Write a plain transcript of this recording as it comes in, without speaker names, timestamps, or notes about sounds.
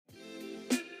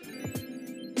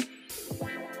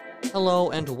Hello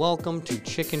and welcome to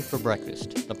Chicken for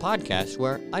Breakfast, the podcast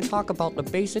where I talk about the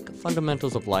basic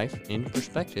fundamentals of life in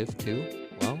perspective to,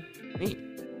 well, me.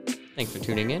 Thanks for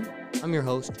tuning in. I'm your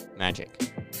host,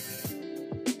 Magic.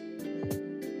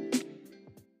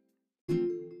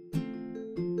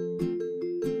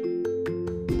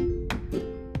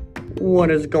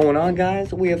 What is going on,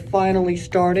 guys? We have finally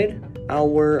started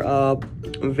our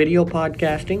video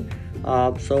podcasting.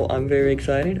 So I'm very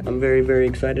excited. I'm very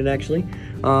excited, actually.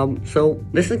 So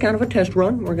this is kind of a test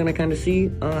run. We're going to kind of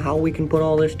see how we can put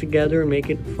all this together and make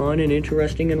it fun and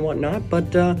interesting and whatnot.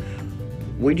 But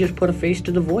we just put a face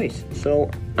to the voice. So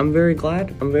I'm very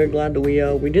glad. I'm very glad that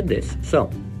we did this.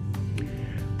 So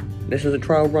this is a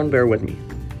trial run. Bear with me.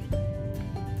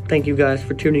 Thank you guys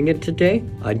for tuning in today.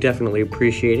 I definitely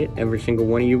appreciate it. Every single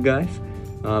one of you guys.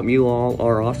 You all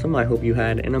are awesome. I hope you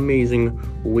had an amazing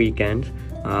weekend.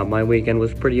 My weekend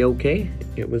was pretty okay.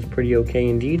 It was pretty okay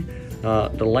indeed.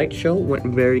 The light show went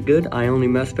very good. I only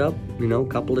messed up, a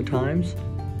couple of times.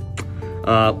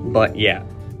 But yeah,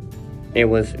 it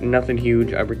was nothing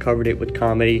huge. I recovered it with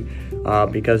comedy,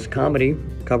 because comedy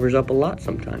covers up a lot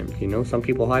sometimes. Some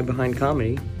people hide behind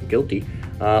comedy. Guilty.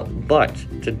 But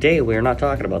today we are not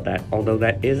talking about that, although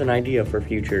that is an idea for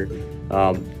future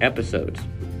episodes.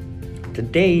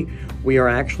 Today we are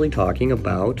actually talking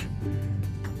about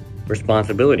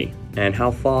responsibility and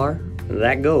how far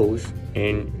that goes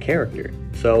in character.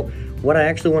 So what I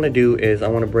actually want to do is I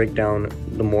want to break down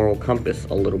the moral compass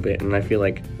a little bit, and I feel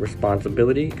like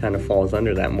responsibility kind of falls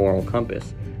under that moral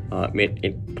compass.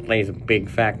 It plays a big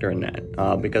factor in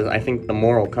that, because I think the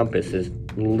moral compass is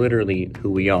literally who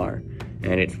we are,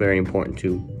 and it's very important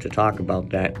to talk about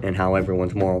that and how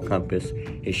everyone's moral compass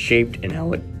is shaped and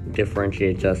how it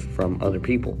differentiates us from other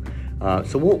people.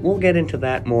 So we'll get into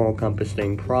that moral compass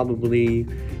thing probably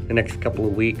the next couple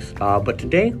of weeks. But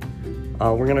today,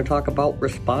 we're going to talk about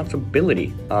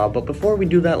responsibility. But before we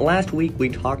do that, last week we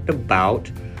talked about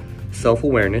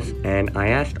self-awareness, and I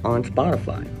asked on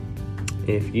Spotify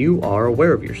if you are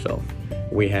aware of yourself.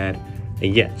 We had a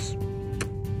yes.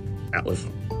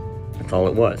 That's all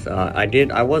it was.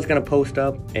 I was going to post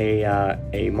up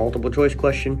a multiple choice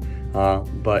question,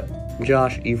 but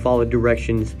Josh, you followed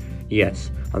directions. Yes.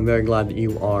 I'm very glad that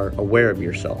you are aware of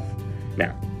yourself.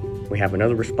 Now, we have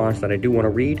another response that I do want to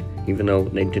read, even though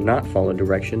they did not follow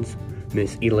directions.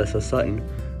 Miss Elissa Sutton.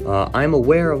 I'm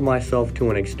aware of myself to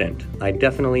an extent. I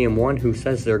definitely am one who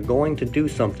says they're going to do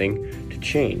something to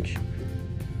change.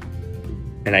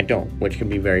 And I don't, which can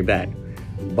be very bad.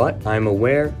 But I'm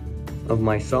aware of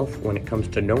myself when it comes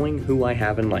to knowing who I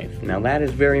have in life. Now, that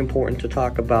is very important to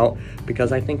talk about,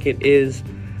 because I think it is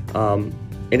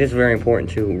very important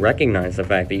to recognize the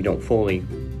fact that you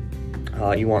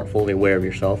aren't fully aware of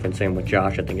yourself. And same with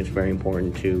Josh, I think it's very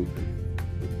important to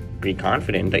be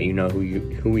confident that you know who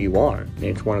you are.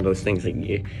 It's one of those things that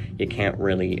you can't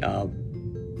really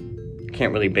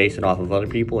base it off of other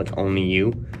people. It's only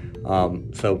you.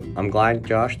 So I'm glad,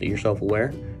 Josh, that you're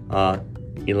self-aware.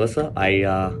 Elissa,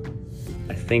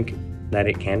 I think that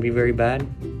it can be very bad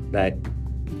that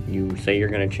you say you're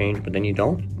going to change, but then you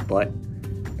don't. But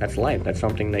that's life. That's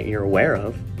something that you're aware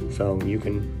of, so you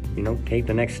can, take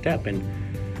the next step and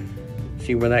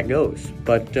see where that goes.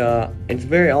 But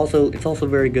it's also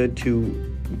very good to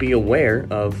be aware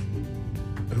of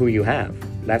who you have.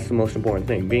 That's the most important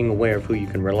thing. Being aware of who you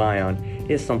can rely on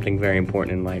is something very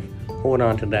important in life. Hold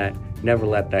on to that. Never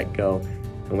let that go.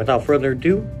 And without further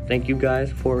ado, thank you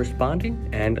guys for responding,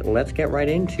 and let's get right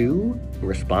into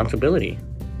responsibility.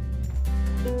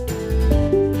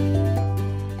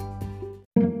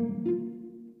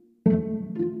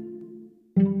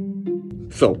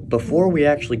 So, before we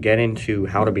actually get into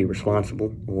how to be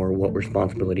responsible, or what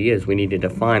responsibility is, we need to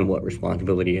define what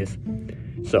responsibility is.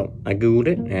 So, I Googled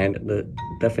it, and the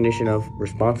definition of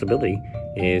responsibility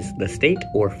is the state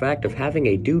or fact of having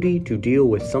a duty to deal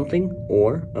with something,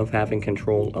 or of having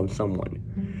control of someone.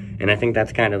 And I think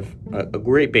that's kind of a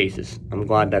great basis. I'm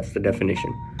glad that's the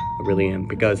definition. I really am,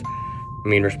 because,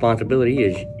 responsibility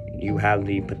is you have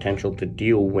the potential to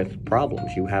deal with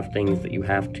problems. You have things that you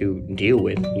have to deal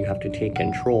with. You have to take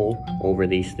control over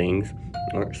these things,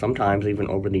 or sometimes even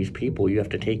over these people. You have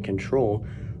to take control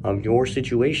of your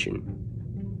situation,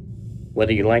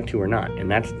 whether you like to or not. And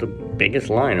that's the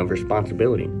biggest line of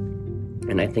responsibility.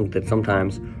 And I think that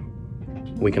sometimes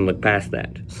we can look past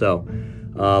that. So,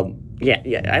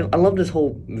 I love this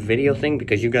whole video thing,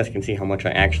 because you guys can see how much I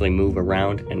actually move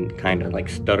around and kind of like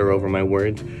stutter over my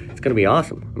words. It's going to be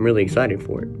awesome. I'm really excited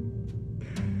for it.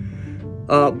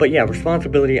 But yeah,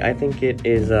 responsibility, I think it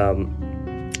is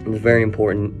It's very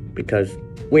important because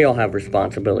we all have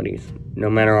responsibilities. No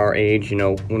matter our age,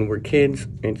 when we're kids,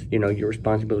 it's, your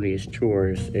responsibility is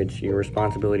chores. It's your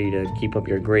responsibility to keep up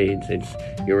your grades. It's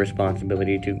your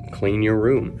responsibility to clean your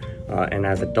room. And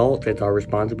as adults, it's our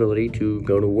responsibility to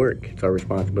go to work. It's our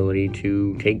responsibility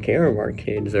to take care of our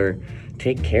kids or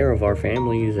take care of our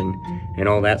families and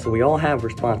all that. So we all have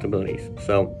responsibilities.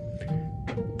 So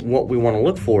what we want to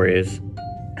look for is,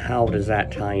 how does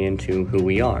that tie into who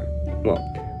we are? Well,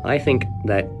 I think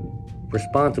that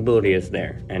responsibility is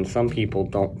there, and some people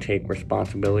don't take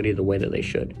responsibility the way that they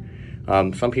should.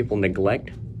 Some people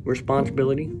neglect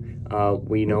responsibility.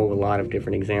 We know a lot of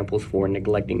different examples for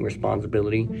neglecting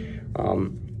responsibility,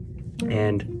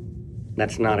 and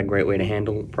that's not a great way to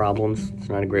handle problems. It's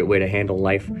not a great way to handle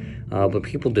life, but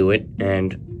people do it,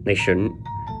 and they shouldn't.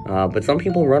 But some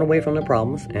people run away from their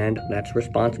problems, and that's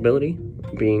responsibility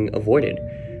being avoided.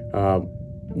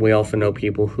 We also know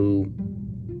people who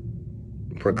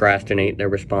procrastinate their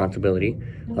responsibility.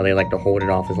 They like to hold it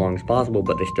off as long as possible,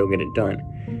 but they still get it done.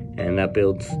 And that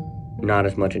builds not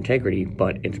as much integrity,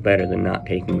 but it's better than not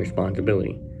taking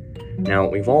responsibility. Now,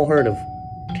 we've all heard of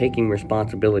taking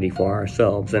responsibility for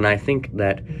ourselves, and I think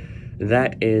that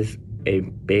is a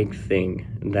big thing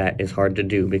that is hard to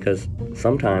do, because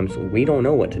sometimes we don't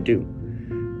know what to do.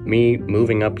 Me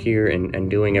moving up here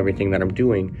and doing everything that I'm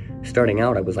doing, starting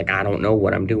out, I was like, I don't know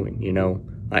what I'm doing,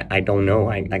 I don't know.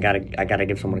 I gotta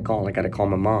give someone a call. I gotta call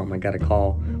my mom. I gotta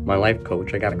call my life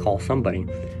coach. I gotta call somebody.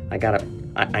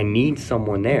 I need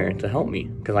someone there to help me,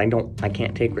 because I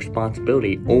can't take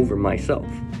responsibility over myself.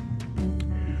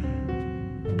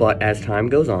 But as time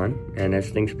goes on and as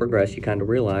things progress, you kind of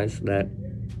realize that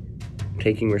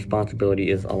taking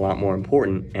responsibility is a lot more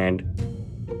important, and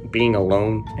being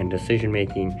alone and decision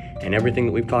making and everything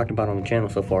that we've talked about on the channel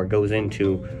so far goes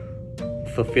into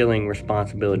fulfilling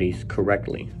responsibilities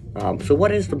correctly. So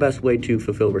what is the best way to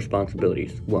fulfill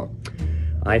responsibilities? Well,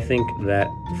 I think that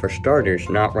for starters,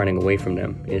 not running away from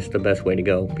them is the best way to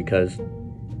go, because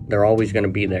they're always going to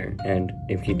be there. And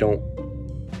if you don't,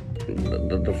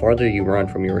 the farther you run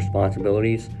from your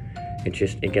responsibilities,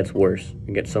 it gets worse.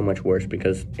 It gets so much worse,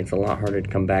 because it's a lot harder to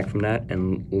come back from that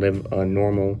and live a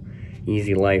normal,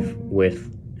 easy life with,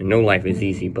 and no life is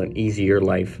easy, but easier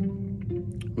life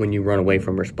when you run away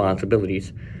from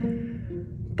responsibilities.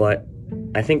 But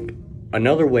I think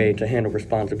another way to handle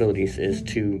responsibilities is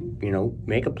to,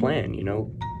 make a plan,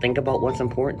 think about what's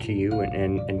important to you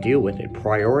and deal with it.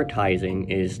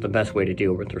 Prioritizing is the best way to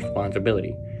deal with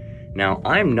responsibility. Now,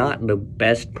 I'm not the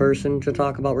best person to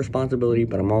talk about responsibility,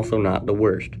 but I'm also not the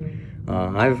worst.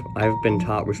 I've been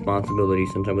taught responsibility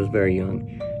since I was very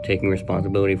young, taking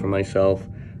responsibility for myself,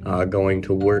 going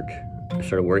to work. I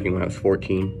started working when I was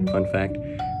 14, fun fact.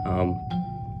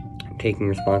 Taking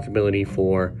responsibility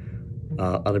for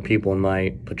other people in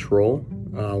my patrol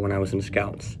when I was in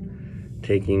Scouts.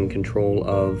 Taking control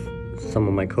of some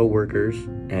of my coworkers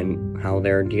and how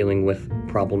they're dealing with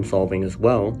problem solving as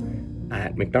well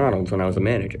at McDonald's when I was a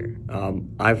manager.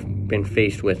 I've been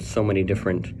faced with so many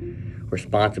different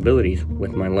responsibilities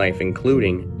with my life,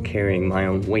 including carrying my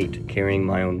own weight, carrying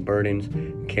my own burdens,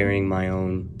 carrying my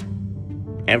own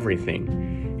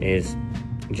everything is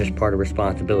just part of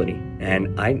responsibility.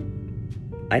 And I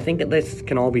think that this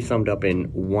can all be summed up in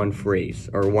one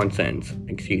sentence.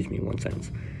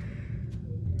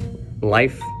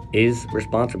 Life is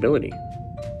responsibility.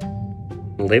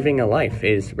 Living a life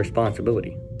is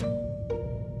responsibility.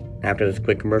 After this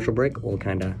quick commercial break, we'll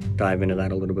kind of dive into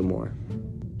that a little bit more.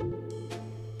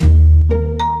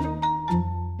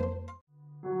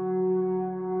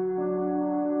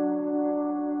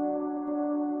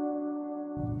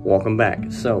 Welcome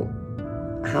back. So,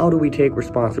 how do we take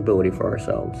responsibility for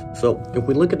ourselves? So, if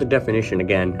we look at the definition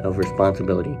again of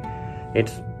responsibility,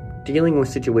 it's dealing with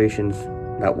situations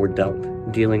that we're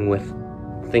dealt, dealing with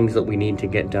things that we need to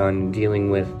get done, dealing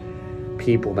with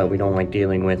people that we don't like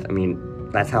dealing with. I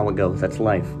mean, that's how it goes. That's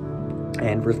life.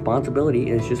 And responsibility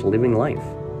is just living life.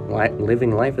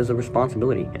 Living life is a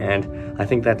responsibility, and I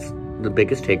think that's the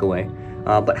biggest takeaway.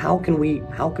 But how can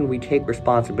we take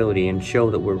responsibility and show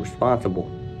that we're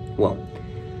responsible? Well,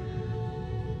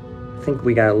 I think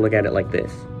we gotta look at it like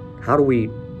this. How do we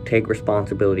take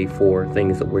responsibility for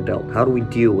things that we're dealt? How do we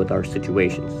deal with our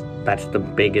situations? That's the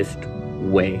biggest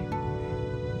way.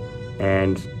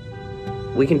 And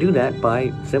we can do that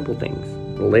by simple things.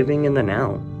 Living in the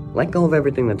now. Let go of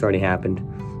everything that's already happened.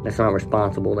 That's not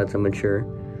responsible, that's immature.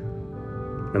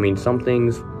 I mean, some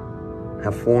things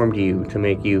have formed you to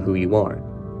make you who you are,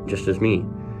 just as me.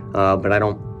 But I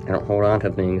don't hold on to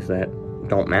things that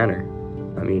don't matter.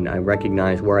 I mean, I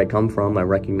recognize where I come from, I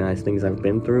recognize things I've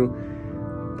been through,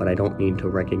 but I don't need to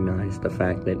recognize the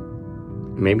fact that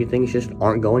maybe things just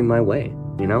aren't going my way,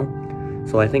 you know?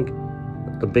 So I think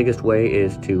the biggest way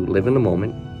is to live in the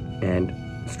moment and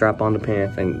strap on the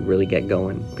pants and really get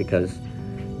going, because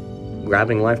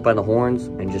grabbing life by the horns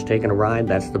and just taking a ride,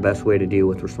 that's the best way to deal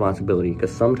with responsibility,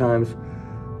 because sometimes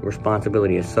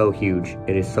responsibility is so huge,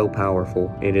 it is so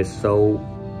powerful, it is so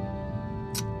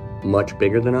much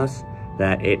bigger than us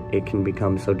that it can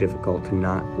become so difficult to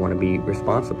not want to be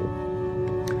responsible.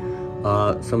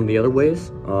 Some of the other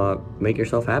ways, make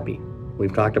yourself happy.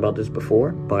 We've talked about this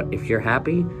before, but if you're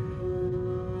happy,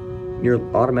 you're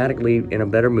automatically in a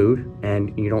better mood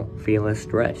and you don't feel as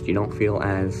stressed. You don't feel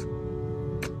as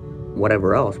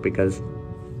whatever else because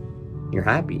you're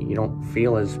happy. You don't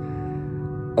feel as,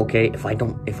 okay,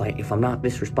 if I'm not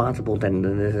this responsible, then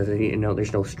you know,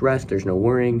 there's no stress, there's no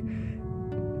worrying.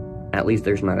 At least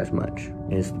there's not as much,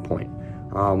 is the point.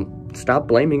 Stop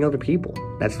blaming other people.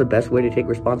 That's the best way to take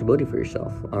responsibility for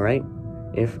yourself, all right?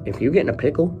 If you get in a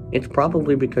pickle, it's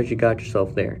probably because you got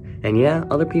yourself there. And yeah,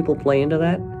 other people play into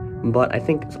that, but I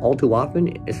think all too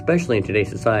often, especially in today's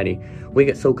society, we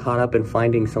get so caught up in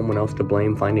finding someone else to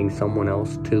blame, finding someone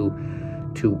else to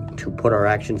put our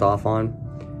actions off on,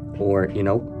 or, you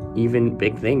know, even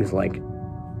big things like,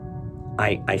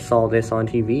 I saw this on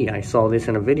TV, I saw this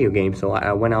in a video game, so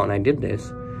I went out and I did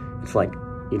this. It's like,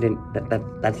 you didn't,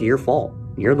 that's your fault.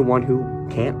 You're the one who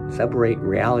can't separate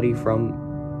reality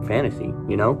from fantasy,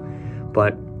 you know?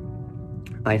 But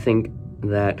I think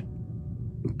that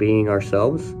being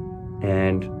ourselves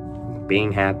and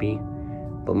being happy,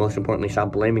 but most importantly,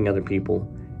 stop blaming other people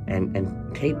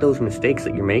and take those mistakes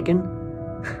that you're making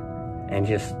and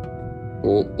just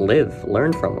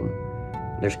learn from them.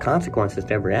 There's consequences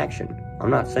to every action. I'm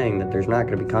not saying that there's not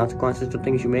going to be consequences to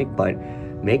things you make, but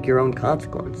make your own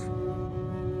consequence.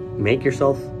 Make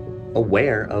yourself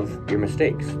aware of your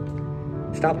mistakes.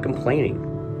 Stop complaining,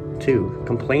 too.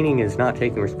 Complaining is not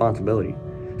taking responsibility.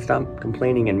 Stop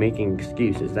complaining and making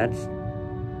excuses.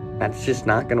 That's just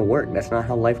not going to work. That's not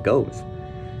how life goes.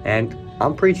 And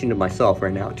I'm preaching to myself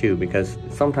right now, too, because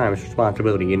sometimes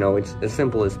responsibility, you know, it's as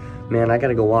simple as, man, I got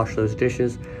to go wash those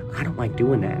dishes. I don't like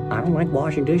doing that. I don't like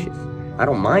washing dishes. I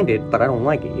don't mind it, but I don't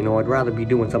like it. You know, I'd rather be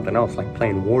doing something else, like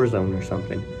playing Warzone or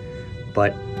something.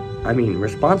 But, I mean,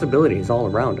 responsibility is all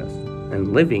around us,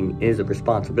 and living is a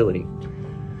responsibility.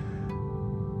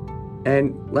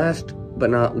 And last but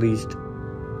not least,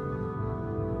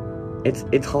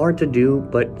 it's hard to do,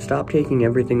 but stop taking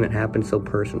everything that happens so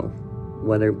personal,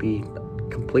 whether it be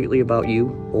completely about you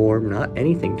or not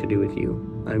anything to do with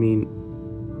you. I mean,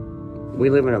 we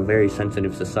live in a very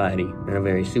sensitive society, in a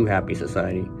very sue-happy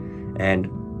society, and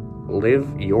live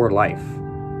your life.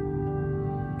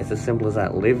 It's as simple as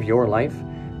that. Live your life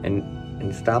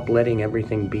and stop letting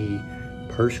everything be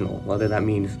personal, whether that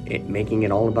means making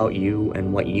it all about you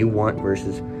and what you want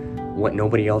versus what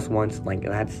nobody else wants. Like,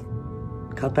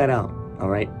 cut that out, all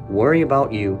right? Worry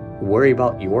about you, worry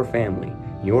about your family,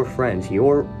 your friends,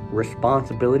 your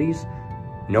responsibilities.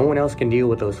 No one else can deal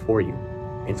with those for you.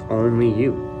 It's only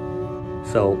you.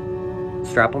 So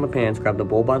strap on the pants, grab the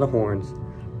bull by the horns,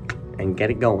 and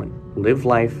get it going. Live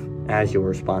life as your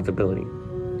responsibility.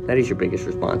 That is your biggest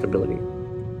responsibility.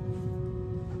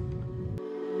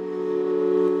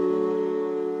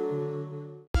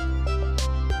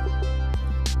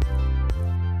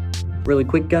 Really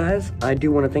quick, guys, I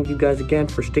do want to thank you guys again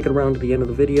for sticking around to the end of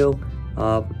the video.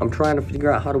 I'm trying to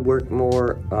figure out how to work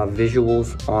more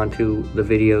visuals onto the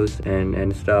videos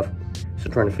and stuff. So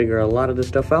trying to figure a lot of this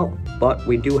stuff out. But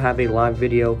we do have a live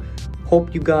video.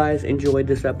 Hope you guys enjoyed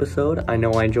this episode. I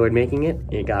know I enjoyed making it.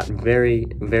 It got very,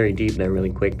 very deep there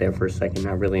really quick there for a second.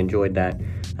 I really enjoyed that.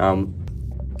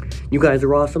 You guys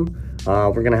are awesome.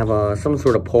 We're going to have some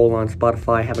sort of poll on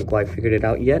Spotify. Haven't quite figured it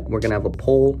out yet. We're going to have a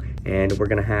poll, and we're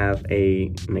going to have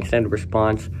an extended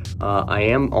response. I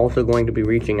am also going to be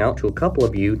reaching out to a couple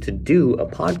of you to do a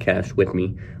podcast with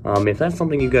me. If that's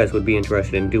something you guys would be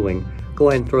interested in doing, go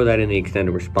ahead and throw that in the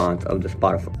extended response of the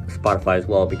Spotify as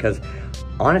well, because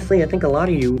honestly, I think a lot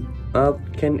of you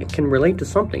can relate to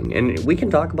something, and we can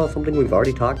talk about something we've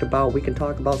already talked about. We can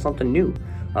talk about something new.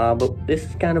 But this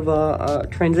is kind of a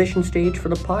transition stage for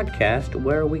the podcast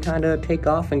where we kind of take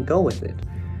off and go with it.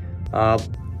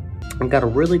 I've got a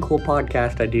really cool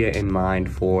podcast idea in mind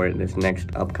for this next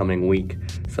upcoming week,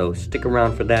 so stick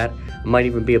around for that. Might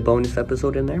even be a bonus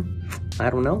episode in there. I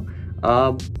don't know.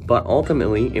 But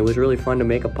ultimately, it was really fun to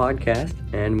make a podcast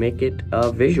and make it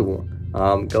visual.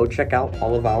 Go check out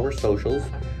all of our socials.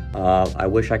 I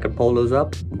wish I could pull those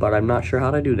up, but I'm not sure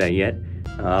how to do that yet.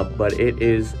 But it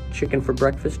is Chicken for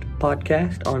Breakfast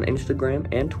Podcast on Instagram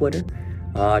and Twitter.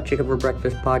 Chicken for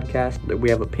Breakfast podcast. We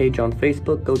have a page on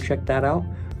Facebook. Go check that out.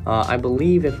 I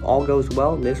believe if all goes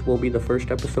well, this will be the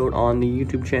first episode on the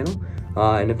YouTube channel.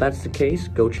 And if that's the case,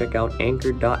 go check out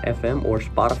anchor.fm or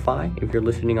Spotify. If you're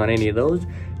listening on any of those,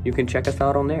 you can check us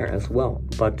out on there as well.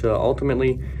 But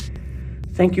ultimately,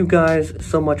 thank you guys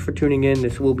so much for tuning in.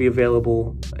 This will be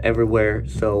available everywhere.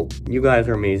 So you guys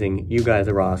are amazing. You guys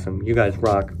are awesome. You guys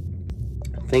rock.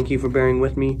 Thank you for bearing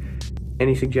with me.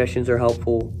 Any suggestions are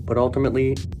helpful. But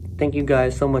ultimately, thank you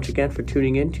guys so much again for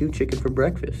tuning in to Chicken for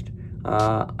Breakfast.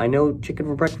 I know chicken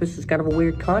for breakfast is kind of a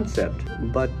weird concept,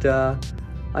 but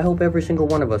I hope every single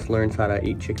one of us learns how to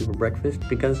eat chicken for breakfast,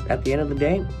 because at the end of the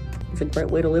day, it's a great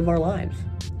way to live our lives.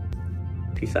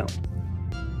 Peace out.